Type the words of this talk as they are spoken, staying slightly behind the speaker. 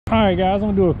Alright guys,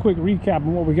 I'm gonna do a quick recap of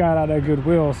what we got out of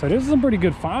Goodwill. So there's some pretty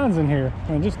good finds in here.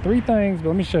 I mean, just 3 things, but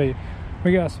let me show you.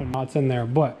 We got some knots in there,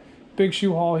 but big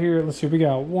shoe haul here. Let's see, we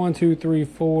got 1, 2, 3,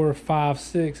 4, 5,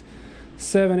 6,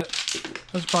 7.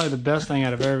 That's probably the best thing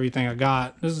out of everything I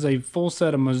got. This is a full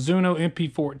set of Mizuno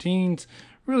MP14s.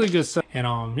 Really good set.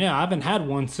 And yeah, I haven't had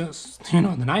one since, the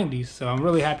 90s, so I'm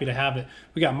really happy to have it.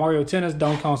 We got Mario Tennis,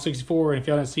 Donkey Kong 64, and if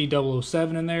y'all didn't see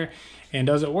 007 in there. And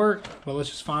does it work? Well,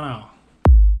 let's just find out.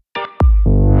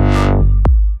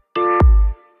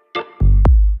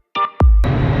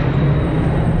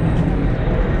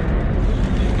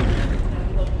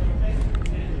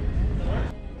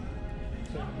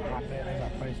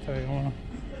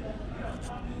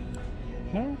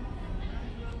 No?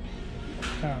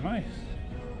 Oh, nice.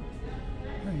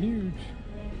 They're huge.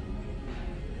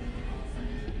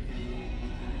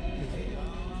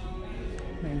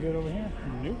 Anything good over here?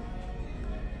 Nope.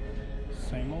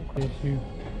 Same old issue.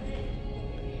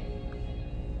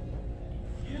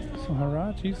 Some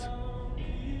Hirachis.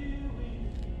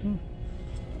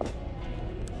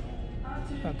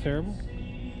 Not terrible.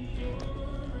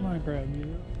 Might grab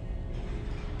you.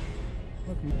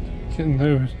 Getting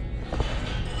those.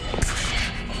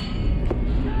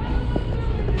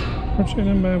 What's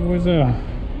them bad boys out?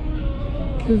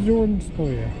 Kids Jordans? Oh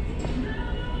yeah.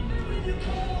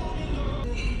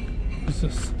 What's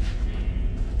this?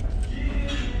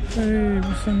 Hey,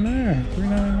 what's in there?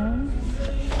 $3.99?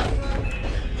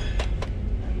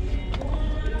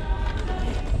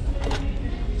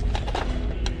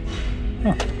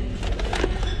 Huh.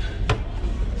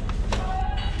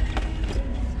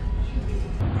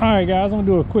 Alright guys, I'm going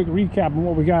to do a quick recap of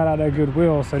what we got out of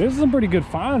Goodwill. So there's some pretty good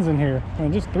finds in here. I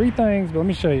mean, just 3 things, but let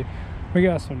me show you. We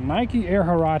got some Nike Air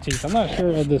Hirachis. I'm not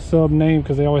sure of the sub name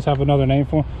because they always have another name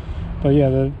for them. But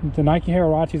yeah, the Nike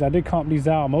Hirachis, I did comp these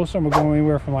out. Most of them are going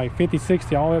anywhere from like $50,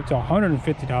 $60, all the way up to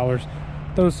 $150.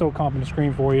 Those so comping the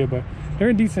screen for you, but they're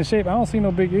in decent shape. I don't see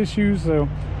no big issues, so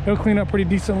they'll clean up pretty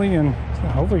decently and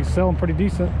hopefully sell them pretty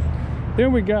decent.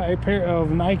 Then we got a pair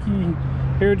of Nike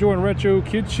Air Jordan Retro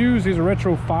kid shoes. These are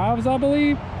Retro 5s, I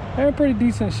believe. They're in pretty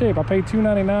decent shape. I paid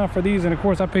 $2.99 for these, and of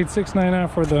course I paid $6.99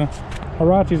 for the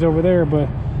Hirachis over there. But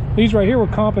these right here were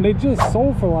comping. They just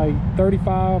sold for like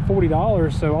 $35,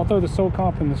 $40. So I'll throw the sold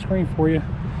comp in the screen for you.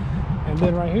 And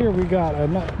then right here we got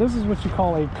this is what you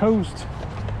call a Coast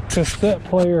cassette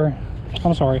player.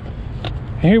 I'm sorry.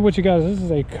 And here what you got is this is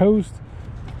a Coast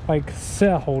like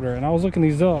set holder, and I was looking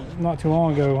these up not too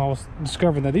long ago. I was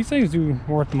discovering that these things do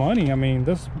worth money. I mean,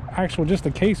 this actual just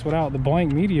the case without the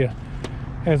blank media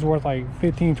is worth like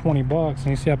 15, 20 bucks,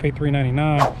 and you see I paid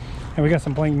 $3.99. And we got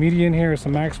some blank media in here,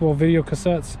 some Maxwell video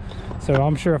cassettes. So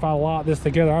I'm sure if I lot this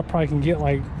together, I probably can get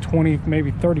like 20,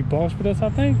 maybe 30 bucks for this, I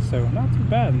think. So not too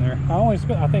bad in there. I only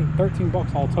spent, I think, 13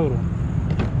 bucks all total.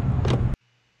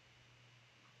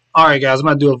 All right, guys, I'm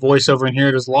going to do a voiceover in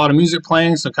here. There's a lot of music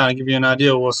playing, so kind of give you an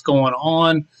idea of what's going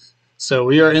on. So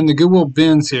we are in the Goodwill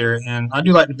bins here, and I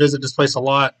do like to visit this place a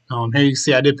lot. Here you can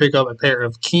see I did pick up a pair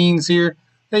of Keens here.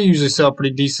 They usually sell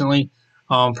pretty decently.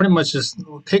 Pretty much just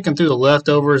picking through the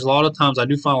leftovers. A lot of times I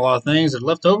do find a lot of things that are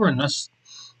left over, and there's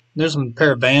some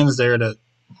pair of Vans there that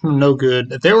are no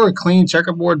good. If they were clean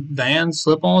checkerboard Vans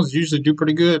slip-ons, usually do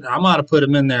pretty good. I might have put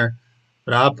them in there,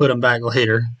 but I'll put them back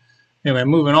later. Anyway,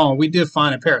 moving on, we did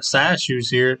find a pair of SAS shoes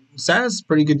here. SAS is a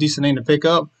pretty good, decent name to pick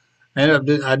up. I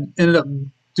ended up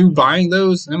buying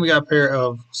those. And then we got a pair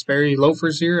of Sperry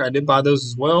loafers here. I did buy those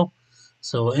as well.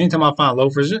 So anytime I find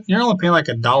loafers, you're only paying like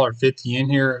 $1.50 in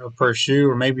here per shoe,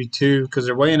 or maybe 2, because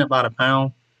they're weighing about a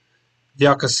pound. If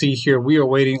y'all can see here, we are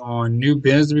waiting on new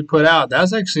bins to be put out.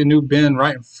 That's actually a new bin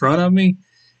right in front of me,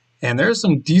 and there's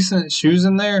some decent shoes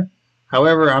in there.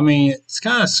 However, I mean, it's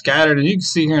kind of scattered, and you can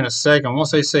see here in a second,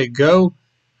 once they say go,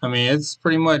 I mean, it's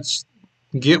pretty much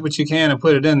get what you can and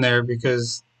put it in there,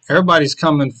 because everybody's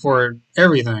coming for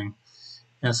everything.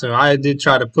 And so I did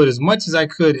try to put as much as I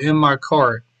could in my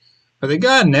cart. But the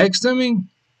guy next to me,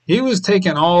 he was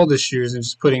taking all the shoes and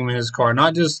just putting them in his cart,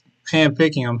 not just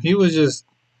hand-picking them. He was just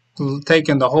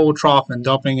taking the whole trough and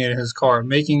dumping it in his cart,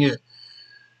 making it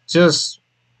just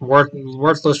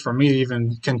worthless for me to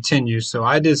even continue. So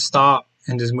I did stop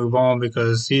and just move on,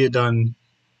 because he had done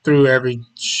threw every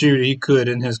shoe that he could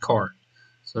in his cart.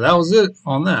 So that was it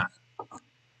on that.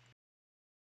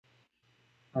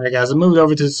 Alright guys, I moved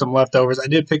over to some leftovers. I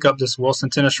did pick up this Wilson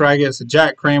tennis racket. It's a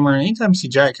Jack Kramer. Anytime you see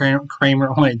Jack Kramer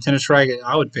on a tennis racket,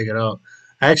 I would pick it up.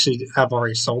 I actually have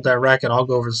already sold that racket. I'll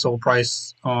go over the sold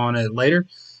price on it later.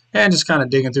 And just kind of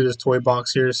digging through this toy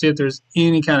box here to see if there's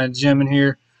any kind of gem in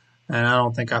here. And I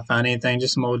don't think I found anything,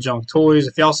 just some old junk toys.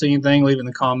 If y'all see anything, leave it in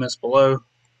the comments below.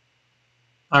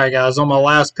 All right, guys, on my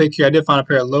last pick here, I did find a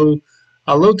pair of low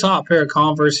top pair of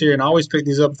Converse here, and I always pick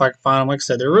these up if I can find them. Like I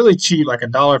said, they're really cheap, like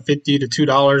 $1.50 to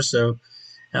 $2. So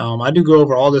I do go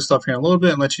over all this stuff here in a little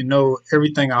bit and let you know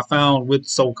everything I found with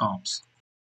soul comps.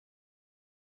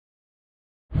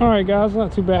 All right, guys,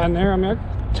 not too bad in there. I mean,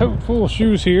 I tote full of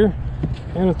shoes here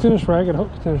and a tennis racket. I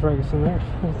hope the tennis racket's in there.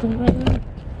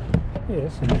 Yeah,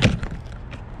 it's in there.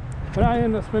 But I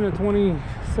ended up spending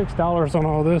 $26 on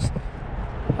all this.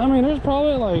 I mean, there's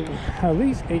probably like at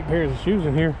least 8 pairs of shoes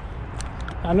in here.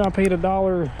 I know I paid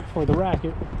 $1 for the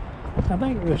racket. I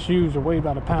think the shoes are weighed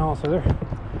about a pound, so they're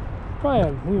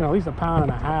probably, you know, at least a pound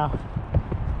and a half.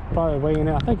 Probably weighing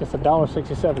out. I think it's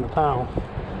 $1.67 a pound.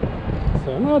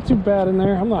 So not too bad in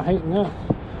there. I'm not hating that.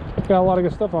 Got a lot of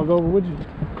good stuff I'll go over with you.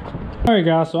 All right,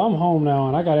 guys, so I'm home now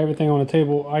and I got everything on the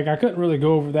table. Like, I couldn't really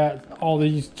go over that, all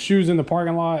these shoes in the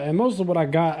parking lot, and most of what I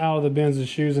got out of the bins is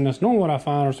shoes, and that's normally what I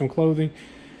find are some clothing.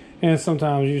 And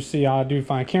sometimes you see I do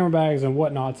find camera bags and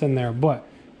whatnot's in there. But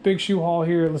big shoe haul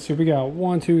here. Let's see, we got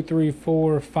 1, 2, 3,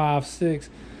 4, 5, 6,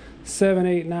 7,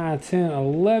 8, 9, 10,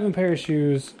 11 pair of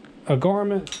shoes, a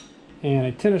garment, and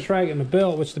a tennis racket and a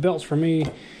belt, which the belt's for me.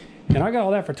 And I got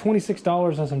all that for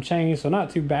 $26 and some change, so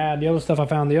not too bad. The other stuff I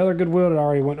found, the other Goodwill that I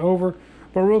already went over.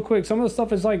 But real quick, some of the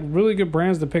stuff is like really good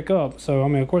brands to pick up. So, I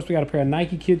mean, of course, we got a pair of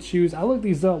Nike Kids shoes. I looked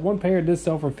these up. One pair did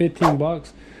sell for 15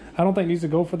 bucks. I don't think these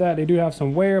would go for that. They do have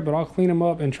some wear, but I'll clean them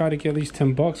up and try to get at least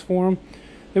 10 bucks for them.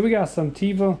 Then we got some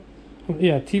Teva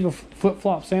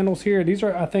flip-flop sandals here. These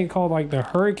are, I think, called like the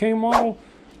Hurricane model,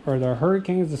 or the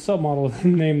Hurricane is the sub-model of the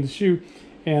name of the shoe.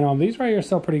 And these right here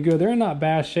sell pretty good. They're in not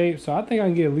bad shape, so I think I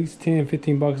can get at least 10,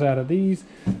 15 bucks out of these.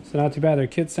 So not too bad. They're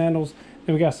kid sandals.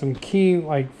 Then we got some Keen,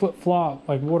 like flip-flop,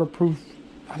 like waterproof.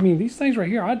 I mean, these things right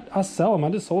here, I sell them. I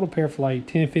just sold a pair for like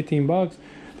 10, 15 bucks.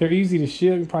 They're easy to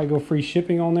ship. You can probably go free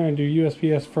shipping on there and do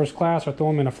USPS first class, or throw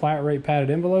them in a flat rate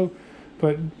padded envelope.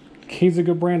 But Keen's a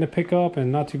good brand to pick up,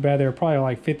 and not too bad. They're probably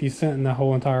like 50 cents in the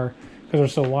whole entire, because they're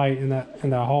so light in that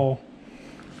haul.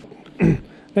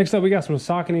 Next up, we got some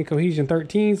Saucony Cohesion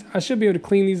 13s. I should be able to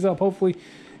clean these up, hopefully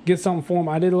get something for them.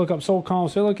 I did look up soul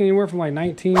comps. They're looking anywhere from like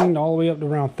 19 all the way up to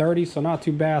around 30, so not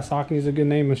too bad. Saucony is a good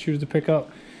name of shoes to pick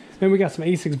up. Then we got some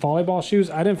Asics volleyball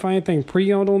shoes. I didn't find anything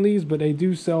pre-owned on these, but they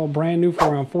do sell brand new for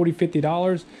around $40,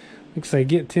 $50. Like I say,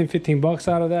 get 10, 15 bucks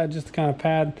out of that just to kind of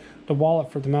pad the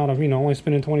wallet for the amount of, you know, only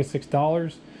spending $26.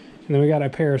 And then we got a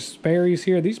pair of Sperry's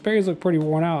here. These Sperry's look pretty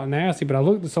worn out and nasty, but I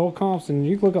looked at the soul comps, and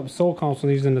you can look up soul comps on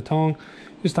these in the tongue.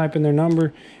 Just type in their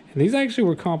number, and these actually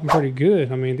were comping pretty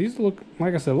good. I mean, these look,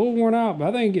 like I said, a little worn out, but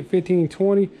I think you get 15,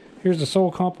 20. Here's the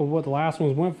soul comp of what the last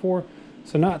ones went for,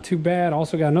 so not too bad.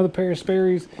 Also got another pair of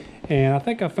Sperry's, and I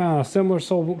think I found a similar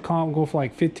soul comp go for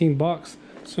like 15 bucks,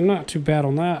 so not too bad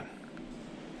on that.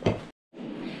 I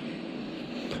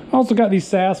also got these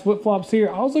SAS flip-flops here.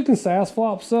 I was looking SAS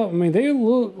flops up. I mean, they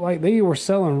look like they were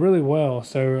selling really well.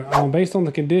 So based on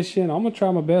the condition, I'm going to try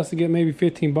my best to get maybe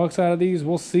 15 bucks out of these.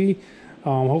 We'll see.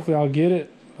 Hopefully I'll get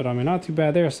it. But I mean, not too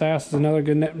bad there. SAS is another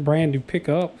good brand to pick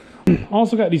up.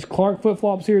 Also got these Clark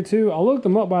flip-flops here too. I looked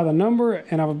them up by the number,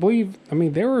 and I believe, I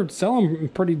mean, they were selling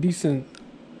pretty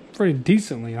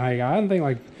decently. I didn't think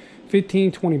like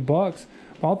 15, 20 bucks.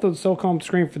 I'll throw the SoCom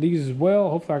screen for these as well.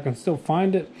 Hopefully I can still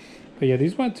find it. But yeah,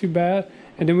 these weren't too bad.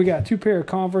 And then we got 2 pair of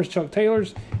Converse Chuck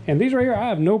Taylors. And these right here, I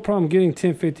have no problem getting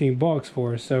 10, 15 bucks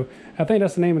for. So I think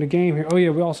that's the name of the game here. Oh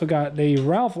yeah, we also got the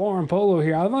Ralph Lauren polo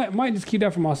here. I might just keep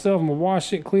that for myself. I'm going to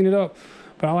wash it, clean it up.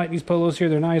 But I like these polos here.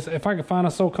 They're nice. If I can find a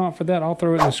SoCom for that, I'll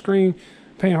throw it in the screen.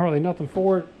 Paying hardly nothing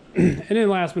for it. And then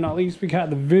last but not least, we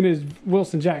got the vintage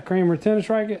Wilson Jack Kramer tennis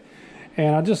racket.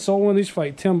 And I just sold one of these for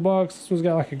like 10 bucks. This one's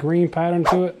got like a green pattern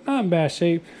to it. Not in bad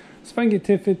shape. So if I can get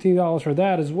 $10, $15 for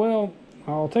that as well,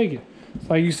 I'll take it. So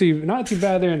like you see, not too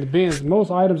bad there in the bins.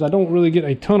 Most items I don't really get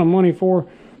a ton of money for,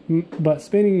 but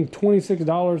spending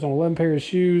 $26 on 11 pairs of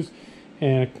shoes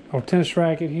and a tennis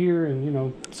racket here, and you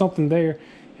know, something there,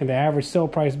 and the average sale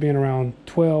price being around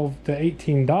 $12 to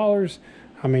 $18,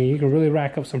 I mean, you can really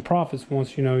rack up some profits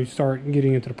once you start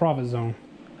getting into the profit zone.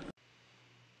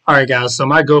 All right, guys, so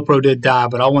my GoPro did die,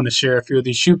 but I want to share a few of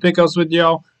these shoe pickups with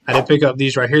y'all. I did pick up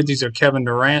these right here. These are Kevin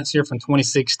Durant's here from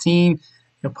 2016.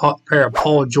 A pair of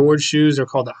Paul George shoes. They're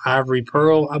called the Ivory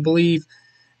Pearl, I believe.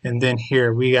 And then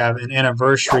here we have an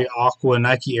anniversary Aqua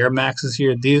Nike Air Maxes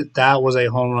here. That was a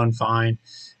home run find.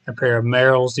 A pair of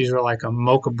Merrells. These are like a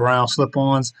mocha brown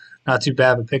slip-ons. Not too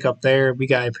bad of a pickup there. We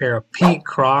got a pair of pink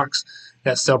Crocs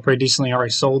that sell pretty decently. I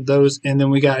already sold those. And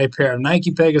then we got a pair of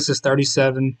Nike Pegasus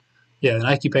 37. Yeah, the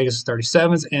Nike Pegasus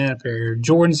 37s and a pair of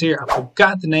Jordans here. I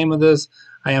forgot the name of this.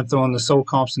 I am throwing the soul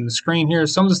comps in the screen here.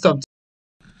 Some of the stuff.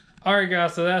 All right,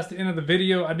 guys, so that's the end of the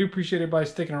video. I do appreciate everybody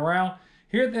sticking around.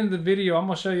 here at the end of the video, I'm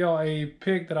gonna show y'all a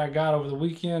pick that I got over the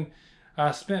weekend.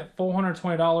 I spent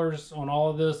 $420 on all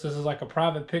of this. This is like a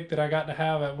private pick that I got to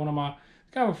have at one of my,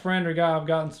 kind of a friend or guy I've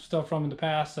gotten some stuff from in the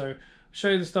past. So I'll show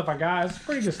you the stuff I got. It's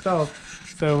pretty good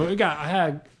stuff. So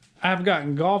I've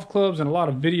gotten golf clubs and a lot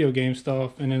of video game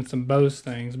stuff, and then some Bose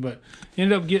things, but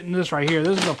ended up getting this right here.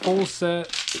 This is a full set.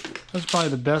 That's probably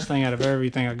the best thing out of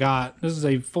everything I got. This is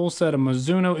a full set of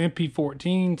Mizuno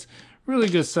MP14s. Really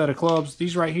good set of clubs.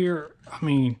 These right here, I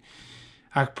mean,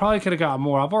 I probably could have got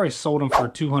more. I've already sold them for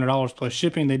 $200 plus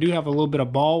shipping. They do have a little bit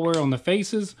of ball wear on the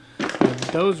faces.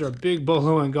 Those are a big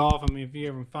bolo in golf. I mean, if you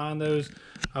ever find those,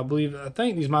 I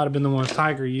think these might have been the ones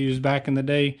Tiger used back in the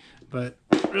day, but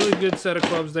really good set of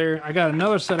clubs there. I got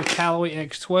another set of Callaway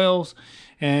X12s,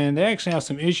 and they actually have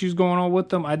some issues going on with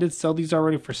them. I did sell these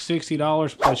already for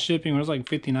 $60 plus shipping. It was like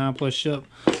 $59 plus ship,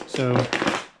 so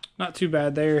not too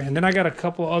bad there. And then I got a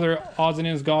couple other odds and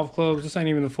ends golf clubs. This ain't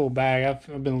even the full bag.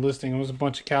 I've been listing. It was a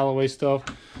bunch of Callaway stuff.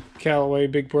 Callaway,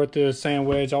 Big Bertha, Sand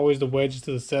Wedge. Always the wedges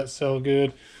to the set sell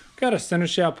good. Got a center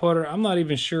shaft putter. I'm not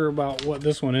even sure about what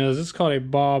this one is. It's called a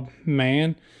Bob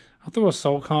Man. I'll throw a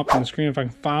soul comp on the screen if I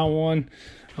can find one.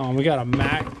 We got a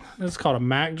Mac. It's called a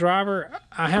Mac driver.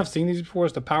 I have seen these before.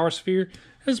 It's the Power Sphere.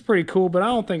 It's pretty cool, but I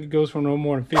don't think it goes for no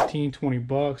more than 15, 20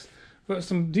 bucks. But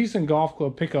some decent golf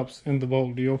club pickups in the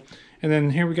boat deal. And then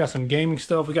here we got some gaming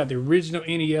stuff. We got the original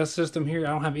NES system here.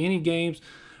 I don't have any games.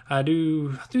 I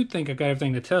do think I got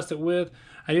everything to test it with.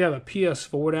 I do have a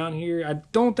PS4 down here. I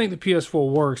don't think the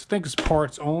PS4 works. I think it's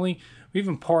parts only.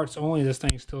 Even parts only, this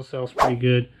thing still sells pretty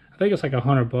good. I think it's like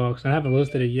 $100. I haven't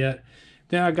listed it yet.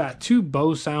 Then I got two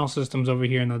Bose sound systems over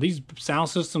here. Now these sound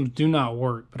systems do not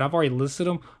work, but I've already listed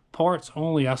them. Parts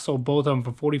only. I sold both of them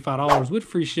for $45 with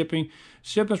free shipping.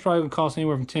 Shipping's probably gonna cost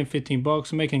anywhere from 10, 15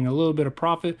 bucks, making a little bit of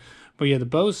profit. But yeah, the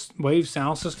Bose Wave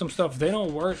sound system stuff, if they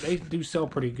don't work, they do sell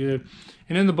pretty good.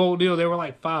 And in the bolt deal, they were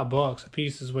like $5 a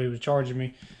piece is what he was charging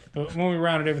me. But when we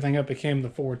rounded everything up, it came to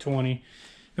 $420.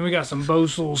 Then we got some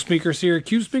Bose little speakers here.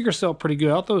 Cube speakers sell pretty good.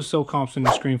 I'll throw sell comps in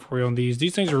the screen for you on these.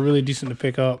 These things are really decent to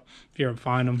pick up if you ever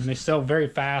find them. And they sell very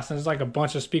fast. And there's like a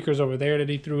bunch of speakers over there that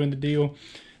he threw in the deal.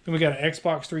 Then we got an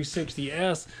Xbox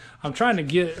 360S. I'm trying to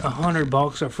get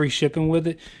 $100 of free shipping with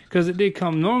it because it did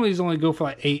come. Normally these only go for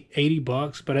like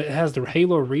 $80, but it has the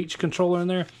Halo Reach controller in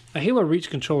there. A Halo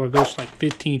Reach controller goes for like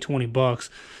 15, 20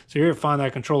 bucks. So you're gonna find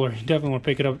that controller. You definitely want to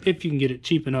pick it up if you can get it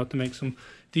cheap enough to make some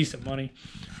decent money.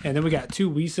 And then we got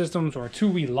two Wii systems, or two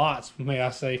Wii lots, may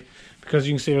I say, because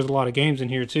you can see there's a lot of games in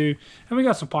here too. And we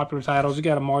got some popular titles. We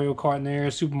got a Mario Kart in there,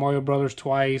 Super Mario Brothers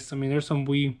twice. I mean, there's some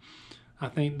Wii. I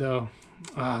think the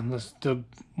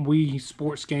Wii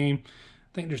sports game,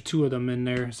 I think there's two of them in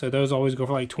there, so those always go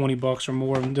for like 20 bucks or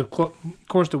more. And of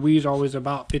course the Wii's always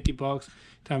about 50 bucks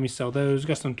time you sell those.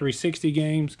 Got some 360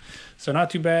 games, so not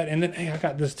too bad. And then hey, I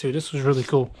got this too. This was really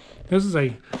cool. This is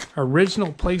a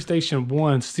original PlayStation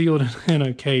 1 sealed in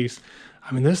a case.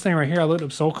 I mean, this thing right here, I looked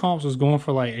up soul comps, was going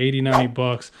for like 80, 90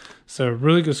 bucks. So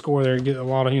really good score there. Get a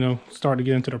lot of, start to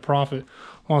get into the profit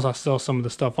once I sell some of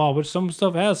the stuff off, which some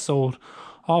stuff has sold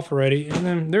off already. And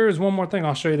then there is one more thing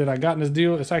I'll show you that I got in this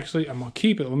deal. It's actually, I'm gonna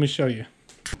keep it. Let me show you.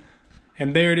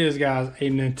 And there it is, guys, a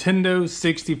Nintendo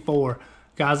 64.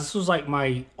 Guys, this was like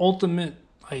my ultimate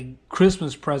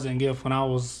Christmas present gift when I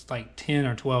was like 10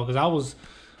 or 12, because I was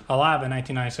alive in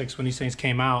 1996 when these things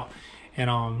came out. And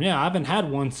yeah, I haven't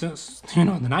had one since the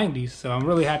 90s, so I'm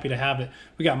really happy to have it.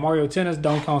 We got Mario Tennis,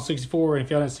 Donkey Kong 64, and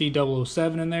if y'all didn't see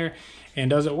 007 in there. And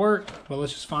does it work? Well,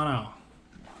 let's just find out.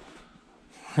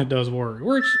 It does work.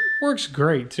 Works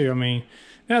great too. I mean,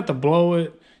 you have to blow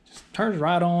it. Just turns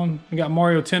right on. We got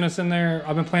Mario Tennis in there.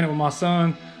 I've been playing it with my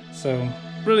son, so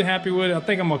really happy with it. I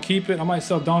think I'm gonna keep it. I might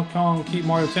sell Donkey Kong, keep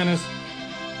Mario Tennis,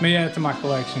 may add it to my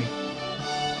collection.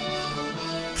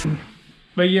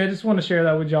 But yeah, just want to share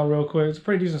that with y'all real quick. It's a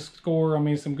pretty decent score. I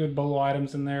mean, some good bolo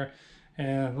items in there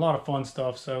and a lot of fun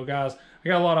stuff. So guys, I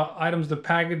got a lot of items to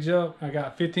package up. I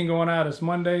got 15 going out. It's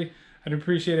Monday. I do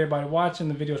appreciate everybody watching.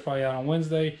 The video is probably out on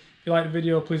Wednesday. If you like the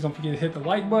video, please don't forget to hit the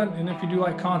like button. And if you do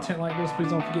like content like this, please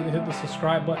don't forget to hit the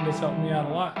subscribe button. This helps me out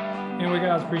a lot. Anyway,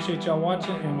 guys, appreciate y'all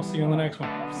watching, and we'll see you in the next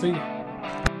one. See ya.